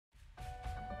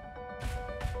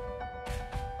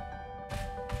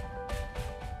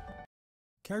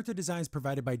Character designs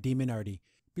provided by Demon Artie.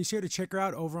 Be sure to check her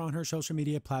out over on her social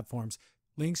media platforms.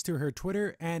 Links to her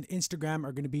Twitter and Instagram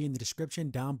are going to be in the description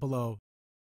down below.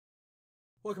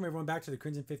 Welcome everyone back to the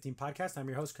Crimson 15 podcast. I'm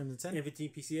your host, Crimson Sen. 15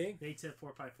 PCA.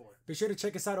 87454. Be sure to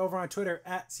check us out over on Twitter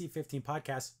at C15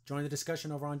 Podcast. Join the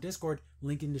discussion over on Discord,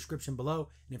 link in the description below.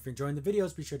 And if you're enjoying the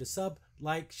videos, be sure to sub,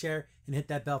 like, share, and hit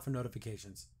that bell for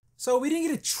notifications. So we didn't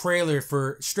get a trailer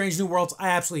for Strange New Worlds. I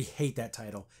absolutely hate that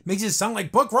title. It makes it sound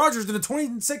like Buck Rogers in the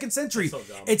 22nd century. So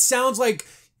dumb. It sounds like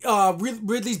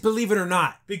Ridley's Believe It or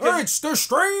Not. Because they're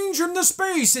strange in the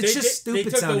space. It's just stupid They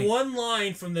took sounding. the one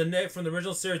line from the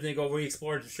original series and they go, "We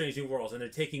explored Strange New Worlds," and they're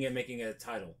taking it, making it a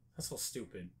title. That's so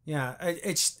stupid. Yeah,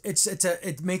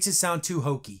 it makes it sound too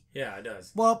hokey. Yeah, it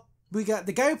does. Well, we got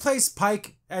the guy who plays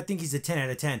Pike. I think he's a 10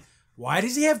 out of 10. Why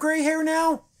does he have gray hair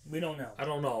now? We don't know. I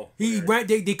don't know.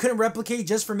 They couldn't replicate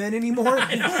Just for Men anymore.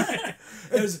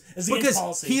 It's because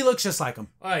policy. he looks just like him.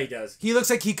 Oh, he does. He looks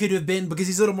like he could have been, because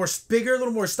he's a little more bigger, a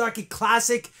little more stocky,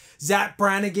 classic Zach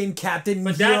Brannigan Captain.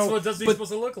 But hero. that's what he's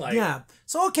supposed to look like. Yeah.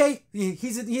 So okay,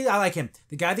 I like him.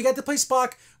 The guy they got to play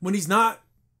Spock when he's not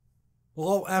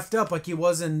all effed up like he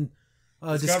was in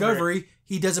Discovery,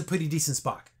 he does a pretty decent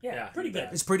Spock. Yeah, pretty good.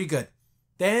 It's pretty good.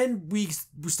 Then we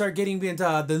start getting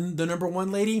into the number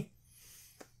one lady.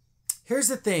 Here's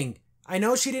the thing. I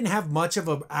know she didn't have much of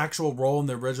an actual role in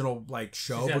the original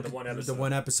show. She's had the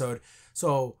one episode.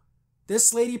 So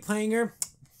this lady playing her,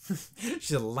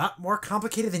 she's a lot more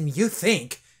complicated than you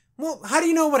think. Well, how do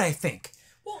you know what I think?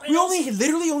 Well, We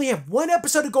literally only have one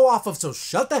episode to go off of, so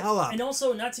shut the hell up. And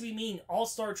also, not to be mean, all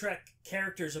Star Trek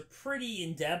characters are pretty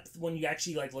in depth when you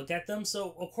actually look at them.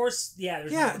 So of course,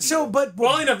 there's Yeah. So, but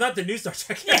well, enough, not the new Star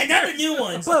Trek. yeah, not the new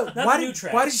ones. but not why the new did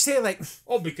Trek. why did you say it like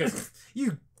Oh, because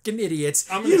you fucking idiots?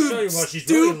 I'm going to show you what she's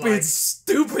really like.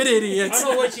 Stupid idiots. I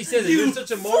don't know what she says. You're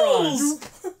such a moron.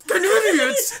 Fucking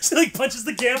idiots. She punches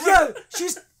the camera. Yeah,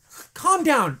 she's calm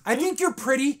down. I think you're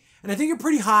pretty, and I think you're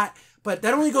pretty hot, but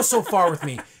that only goes so far with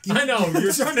me. I know.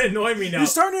 You're starting to annoy me now. You're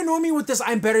starting to annoy me with this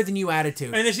 "I'm better than you"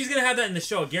 attitude. And then she's going to have that in the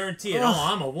show. Guarantee it. Ugh.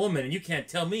 Oh, I'm a woman and you can't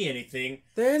tell me anything.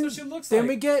 Then, That's what she looks then like.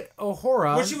 we get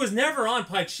Uhura. Well, she was never on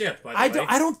Pike's ship, by the way.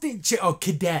 I don't think.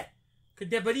 Cadet.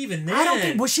 But even then. I don't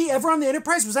think. Was she ever on the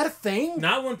Enterprise? Was that a thing?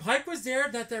 Not when Pike was there,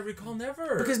 that I recall,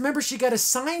 never. Because remember, she got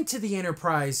assigned to the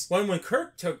Enterprise. When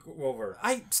Kirk took over.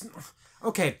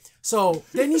 Okay, so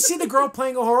then you see the girl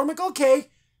playing Uhura. I'm like,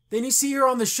 okay. Then you see her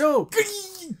on the show.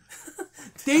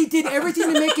 They did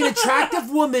everything to make an attractive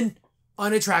woman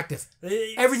unattractive.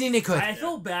 Everything they could. I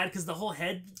feel bad because the whole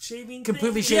head shaving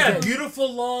Completely thing. She had head.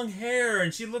 beautiful long hair,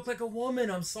 and she looked like a woman.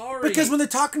 I'm sorry. Because when they're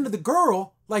talking to the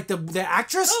girl, like the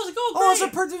actress, I was like, oh, oh, it's a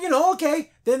great. person,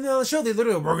 okay. Then on the show, they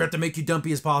literally, we're going to have to make you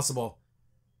dumpy as possible.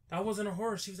 That wasn't a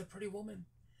horror. She was a pretty woman.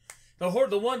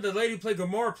 The lady who played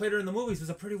Gamora, played her in the movies, was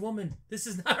a pretty woman. This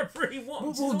is not a pretty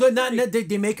woman. Well,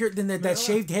 they make her then that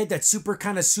shaved head, that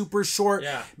super short.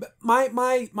 Yeah.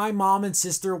 My mom and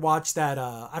sister watched that.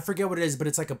 I forget what it is, but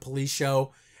it's like a police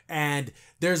show, and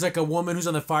there's like a woman who's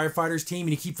on the firefighters team,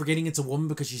 and you keep forgetting it's a woman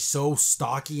because she's so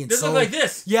stocky and This so look like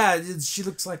this. Yeah, she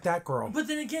looks like that girl. But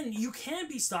then again, you can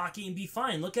be stocky and be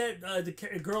fine. Look at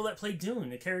the girl that played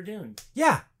Dune, Cara Dune.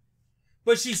 Yeah.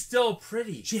 But she's still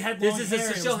pretty. She had long hair.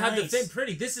 It She'll was have the nice. thing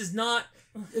pretty. This is not.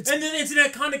 And then it's an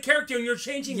iconic character, and you're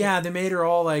changing Yeah, it. they made her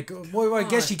all like. Well, I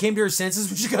guess she came to her senses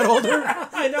when she got older.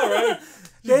 I know, right?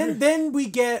 then we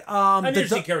get An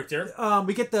interesting character.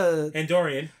 we get the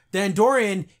Andorian.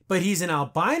 Andorian, but he's an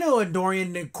albino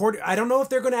Andorian. I don't know if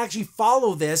they're going to actually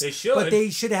follow this. They should. But they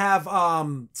should have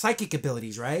psychic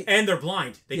abilities, right? And they're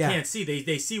blind. They Yeah. can't see.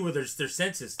 They see with their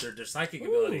senses, their psychic Ooh,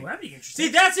 ability. that'd be interesting.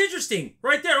 See, that's interesting.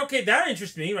 Right there. Okay, that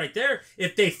interests me right there.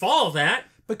 If they follow that.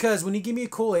 Because when you give me a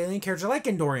cool alien character, I like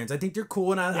Andorians. I think they're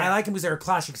cool, and I like them because they're a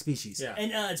classic species. Yeah.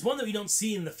 And it's one that we don't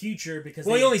see in the future because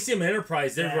Well, you only see them in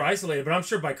Enterprise. They Yeah. were isolated, but I'm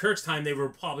sure by Kirk's time they were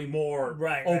probably more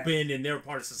open and they were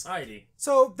part of society.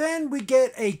 So then we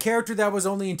get a character that was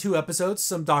only in 2 episodes,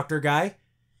 some doctor guy.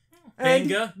 And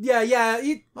Benga?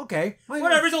 Okay.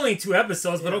 Whatever, it's only in 2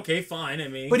 episodes, but okay, fine. I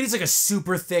mean, But he's like a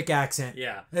super thick accent.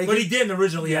 yeah. Like, But he didn't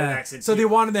originally have an accent. So too. they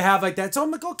wanted to have like that. So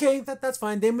I'm like, okay, that's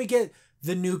fine. Then we get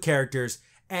the new characters,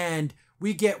 and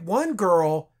we get one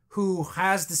girl who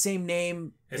has the same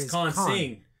name It's as Khan Khan,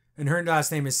 Singh. and her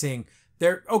last name is Singh.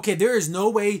 There is no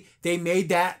way they made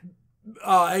that.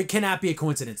 It cannot be a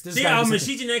coincidence. There's See, gotta be is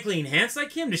something- she genetically enhanced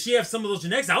like him? Does she have some of those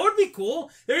genetics? That would be cool.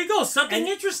 There you go. Something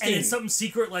interesting. And it's something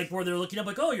secret, like where they're looking up,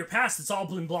 like, oh, your past, it's all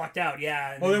been blocked out.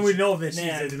 Yeah. And well, then we know that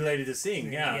Yeah. she's related to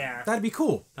Singh. Yeah. Yeah. That'd be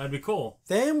cool. That'd be cool.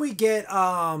 Then we get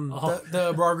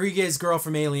the Rodriguez girl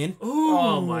from Alien. Ooh.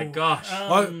 Oh my gosh.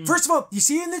 First of all, you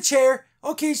see her in the chair.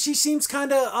 okay, she seems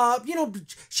kind of,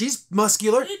 she's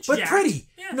muscular, It's but jacked. pretty.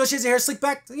 Yeah. She has her hair slicked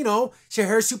back, her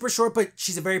hair is super short, but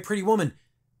she's a very pretty woman.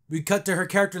 We cut to her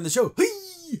character in the show.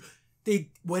 They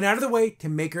went out of their way to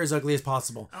make her as ugly as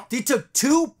possible. Oh. They took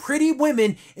two pretty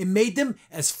women and made them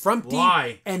as frumpy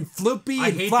Why? and floopy I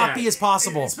and hate floppy that. as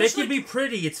possible. It's- They Especially can be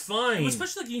pretty. It's fine.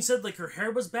 Especially like you said, like her hair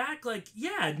was back. Like,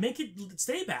 yeah, make it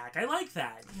stay back. I like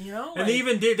that. And Like, they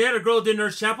even did. They had a girl that did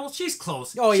Nurse Chapel. She's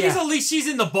close. Oh, she's yeah. at least she's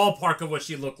in the ballpark of what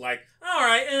she looked like. All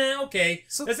right, okay.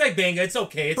 So- It's like Banga. It's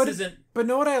okay. It But isn't. But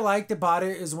know what I liked about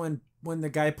it is when the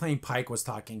guy playing Pike was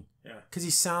talking. Yeah. Because he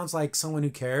sounds like someone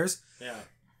who cares. Yeah.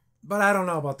 But I don't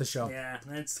know about the show. yeah,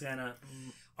 that's kind of.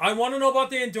 I want to know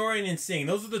about the Andorian and Singh.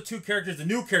 Those are the two characters, the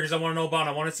new characters I want to know about.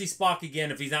 I want to see Spock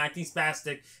again if he's not acting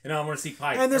spastic, and I want to see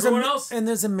Pike. And there's Everyone else. and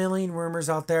there's a million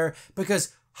rumors out there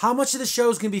because how much of the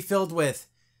show is going to be filled with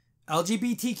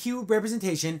LGBTQ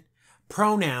representation,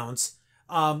 pronouns,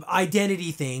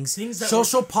 identity things, Things that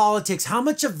social politics. How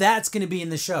much of that's going to be in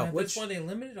the show? That's why they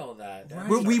limited all that. Right.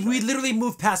 We literally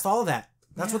moved past all of that.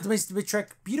 That's what makes the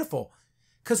Trek beautiful.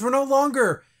 Because we're no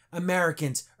longer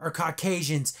Americans or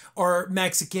Caucasians or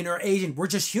Mexican or Asian. We're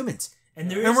just humans. And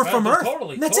there And is. we're from Earth.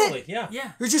 Totally. That's totally. it. Yeah.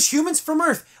 Yeah. We're just humans from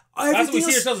Earth. That's what we Everything see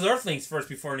else, ourselves as Earthlings first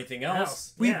before anything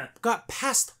else. we Yeah. got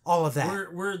past all of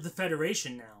that. We're the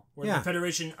Federation now. We're Yeah. the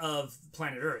Federation of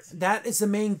planet Earth. That is the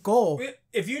main goal.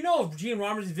 If you know Gene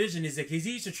Roberts' vision is that he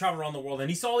used to travel around the world and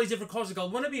he saw all these different cultures. Go,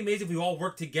 wouldn't it be amazing if we all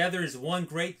worked together as one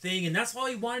great thing? And that's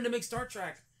why he wanted to make Star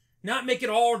Trek. Not make it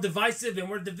all divisive and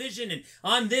we're division and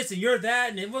I'm this and you're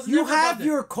that and it wasn't. You never about have that.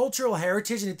 your cultural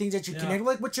heritage and the things that you Yeah. connect,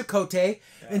 like with Chakotay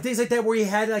and things like that, where he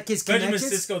had like his Benjamin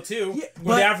connections. Sisko too, Yeah, with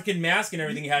but- the African mask and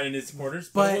everything he had in his quarters,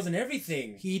 but but it wasn't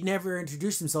everything. He never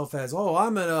introduced himself as, "Oh,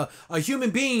 I'm a human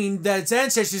being that's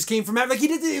ancestors came from Africa." Like he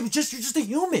did, it was just you're just a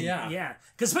human. Yeah. Yeah,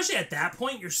 because especially at that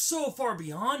point, you're so far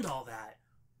beyond all that.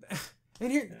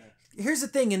 And here's the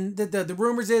thing, and the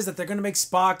rumors is that they're gonna make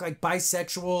Spock like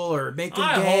bisexual or make him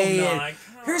I gay. hope and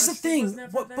not. here's the Gosh, it thing, was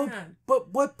never but that.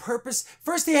 what purpose?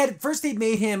 First they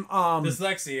made him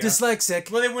Dyslexia. dyslexic,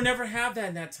 Well, they would never have that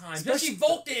in that time. Especially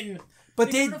Vulcan.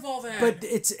 but They got rid of all that. but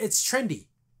it's trendy.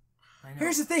 I know.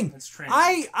 Here's the thing. It's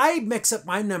trendy. I mix up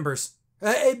my numbers.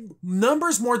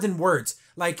 Numbers more than words.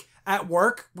 Like at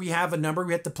work, we have a number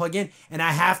we have to plug in, and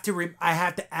I have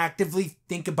to actively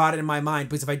think about it in my mind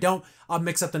because if I don't, I'll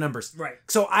mix up the numbers. Right.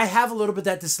 So I have a little bit of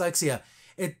that dyslexia.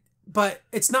 But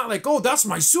it's not like, oh, that's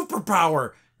my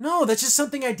superpower. No, that's just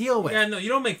something I deal with. Yeah, no, you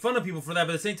don't make fun of people for that,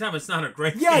 but at the same time, it's not a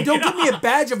great Yeah, thing. don't give me a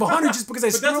badge of honor just because I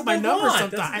But screw that's up what my they numbers want.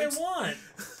 sometimes. That's what they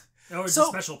want. Or it's So- a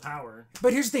special power.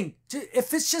 But here's the thing: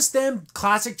 if it's just them,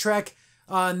 classic Trek,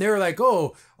 and they're like,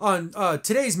 "Oh, on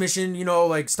today's mission,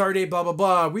 like Stardate, blah blah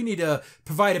blah, we need to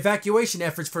provide evacuation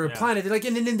efforts for a Yeah. planet." They're like,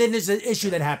 and then there's an issue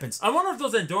that happens. I wonder if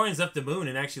those Andorians left the moon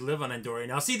and actually live on Andoria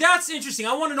now. See, that's interesting.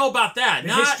 I want to know about that. The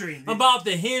Not history. about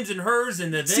the hims and hers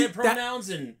and the See, they pronouns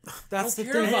and... That's the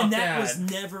don't care thing. about And that that. was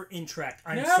never in Trek.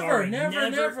 I'm Never, sorry.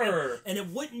 never. And it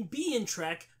wouldn't be in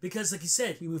Trek because, like you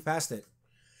said, We move past it.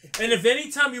 And if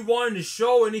any time you wanted to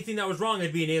show anything that was wrong,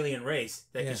 it'd be an alien race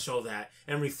that Yeah. could show that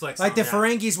and reflects Like on the that.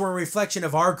 Ferengis were a reflection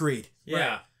of our greed,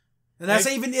 Yeah. and that's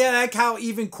Like- like how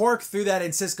even Quark threw that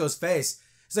in Cisco's face.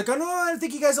 He's like, "Oh no, I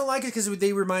think you guys don't like it because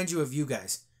they remind you of you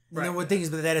guys." And then Right. one thing is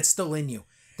that it's still in you.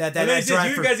 That And then he said, drive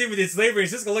you for- guys even did slavery.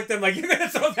 And Cisco looked at him like, you're going to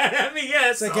throw that at me?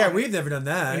 Yes. It's like, yeah, we've never done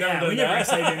that. never yeah, done we never that.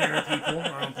 enslaved any of our people.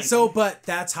 Our own people. So, but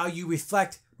that's how you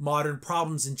reflect modern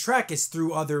problems in Trek is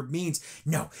through other means.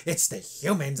 No, it's the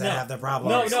humans that have the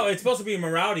problems. No, it's supposed to be a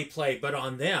morality play, but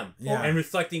on them. Yeah. And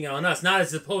reflecting it on us. Not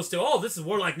as opposed to, oh, this is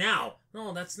we're like now.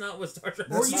 No, that's not what Star Trek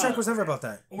That's is Trek about. was never about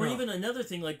that. Or No. even another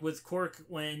thing, like with Quark,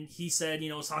 when he said,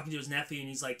 was talking to his nephew, and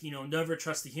he's like, never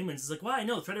trust the humans. He's like, why?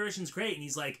 No, the Federation's great. And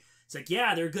he's like,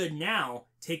 yeah, they're good now.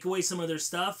 Take away some of their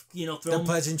stuff, throw The them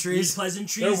pleasantries. these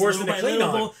pleasantries. They're worse little than a by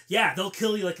little. Klingon. Yeah, they'll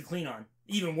kill you like a Klingon.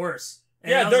 Even worse.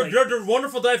 And Yeah, I was they're, like, they're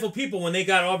wonderful, delightful people when they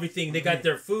got everything. They got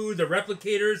their food, their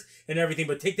replicators, and everything.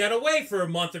 But take that away for a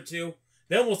month or two.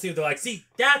 Then we'll see what they're like. See,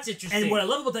 that's interesting. And what I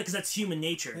love about that, because that's human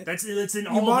nature. It's in You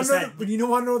all of want us. to know? That, You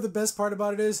want to know what the best part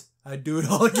about it is? I'd do it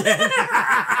all again.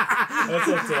 That's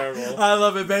so terrible. I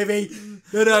love it, baby.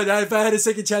 No, if I had a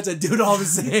second chance, I'd do it all the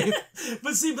same.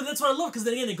 but that's what I love, because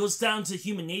then again, it goes down to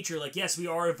human nature. Like, yes, we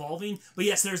are evolving, but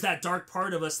yes, there's that dark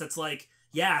part of us that's like,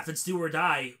 yeah, if it's do or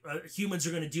die, humans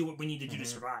are going to do what we need to do to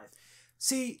survive.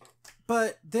 See,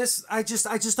 but this, I just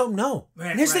don't know.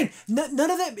 Right, And here's right. the thing: none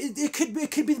of that. It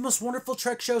could be the most wonderful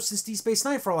Trek show since Deep Space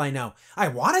Nine, for all I know. I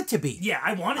want it to be. Yeah,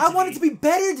 I want it I to want be. it to be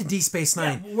better than Deep Space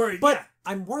Nine. Yeah, but yeah.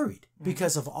 I'm worried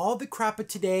because of all the crap of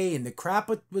today and the crap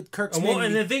with Kirkman.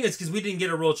 And the thing is, because we didn't get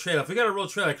a real trailer. If we got a real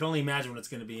trailer, I can only imagine what it's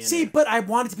going to be in. See, there. but I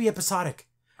want it to be episodic.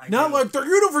 Not like the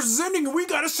universe is ending and we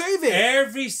gotta save it.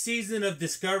 Every season of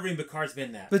Discovery and Picard's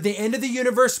been that. But the end of the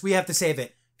universe, we have to save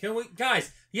it. Can we,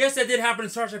 guys? Yes, that did happen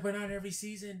in Star Trek, but not every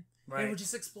season. Right. They were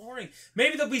just exploring.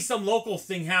 Maybe there'll be some local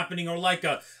thing happening, or like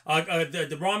the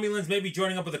Romulans maybe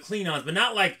joining up with the Klingons, but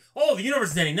not like, oh, the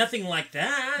universe is ending. Nothing like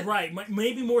that. Right.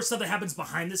 Maybe more stuff that happens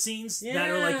behind the scenes that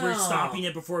are like we're stopping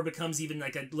it before it becomes even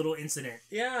like a little incident.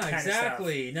 Yeah,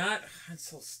 exactly. Not. It's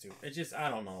so stupid. It's just, I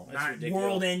don't know. It's not ridiculous.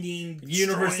 World ending.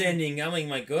 Universe ending. I mean,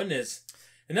 my goodness.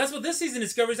 And that's what this season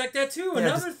Discovery's like that too. Yeah,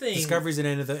 another thing. Discovery's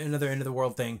another end of the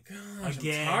world thing. Gosh,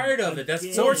 I'm tired of it. That's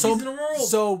 4 seasons in a row.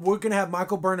 So we're gonna have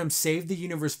Michael Burnham save the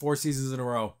universe 4 seasons in a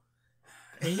row.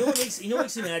 And you know what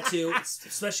makes me mad too,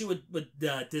 especially with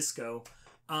Disco.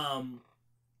 Why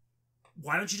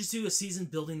don't you just do a season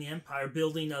building the Empire,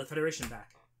 building the Federation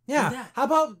back? Yeah. How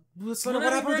about let's learn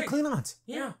what happened with the Klingons?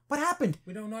 Yeah. What happened?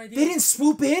 We don't know idea. They didn't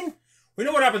swoop in. We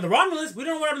know what happened to the Romulans. We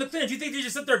don't know what happened to the Klingons. You think they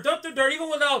just sit there, dump their dirt, even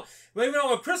without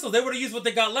crystals? They would have used what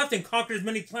they got left and conquered as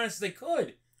many planets as they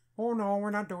could. Oh no, we're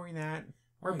not doing that.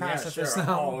 We're pacifists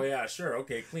now. Oh yeah, sure,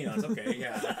 okay, Klingons, okay,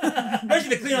 yeah.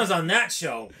 Especially the Klingons on that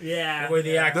show. Yeah, the way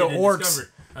they acted and discovered.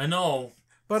 I know.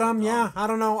 But yeah, I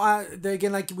don't know.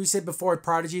 Again, like we said before,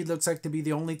 Prodigy looks like to be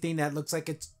the only thing that looks like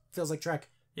it feels like Trek.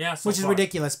 Yeah, which is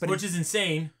ridiculous, but which is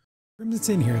insane. Crimson's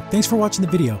in here. Thanks for watching the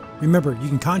video. Remember, you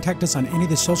can contact us on any of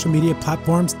the social media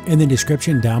platforms in the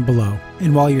description down below.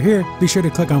 And while you're here, be sure to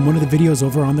click on one of the videos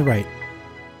over on the right.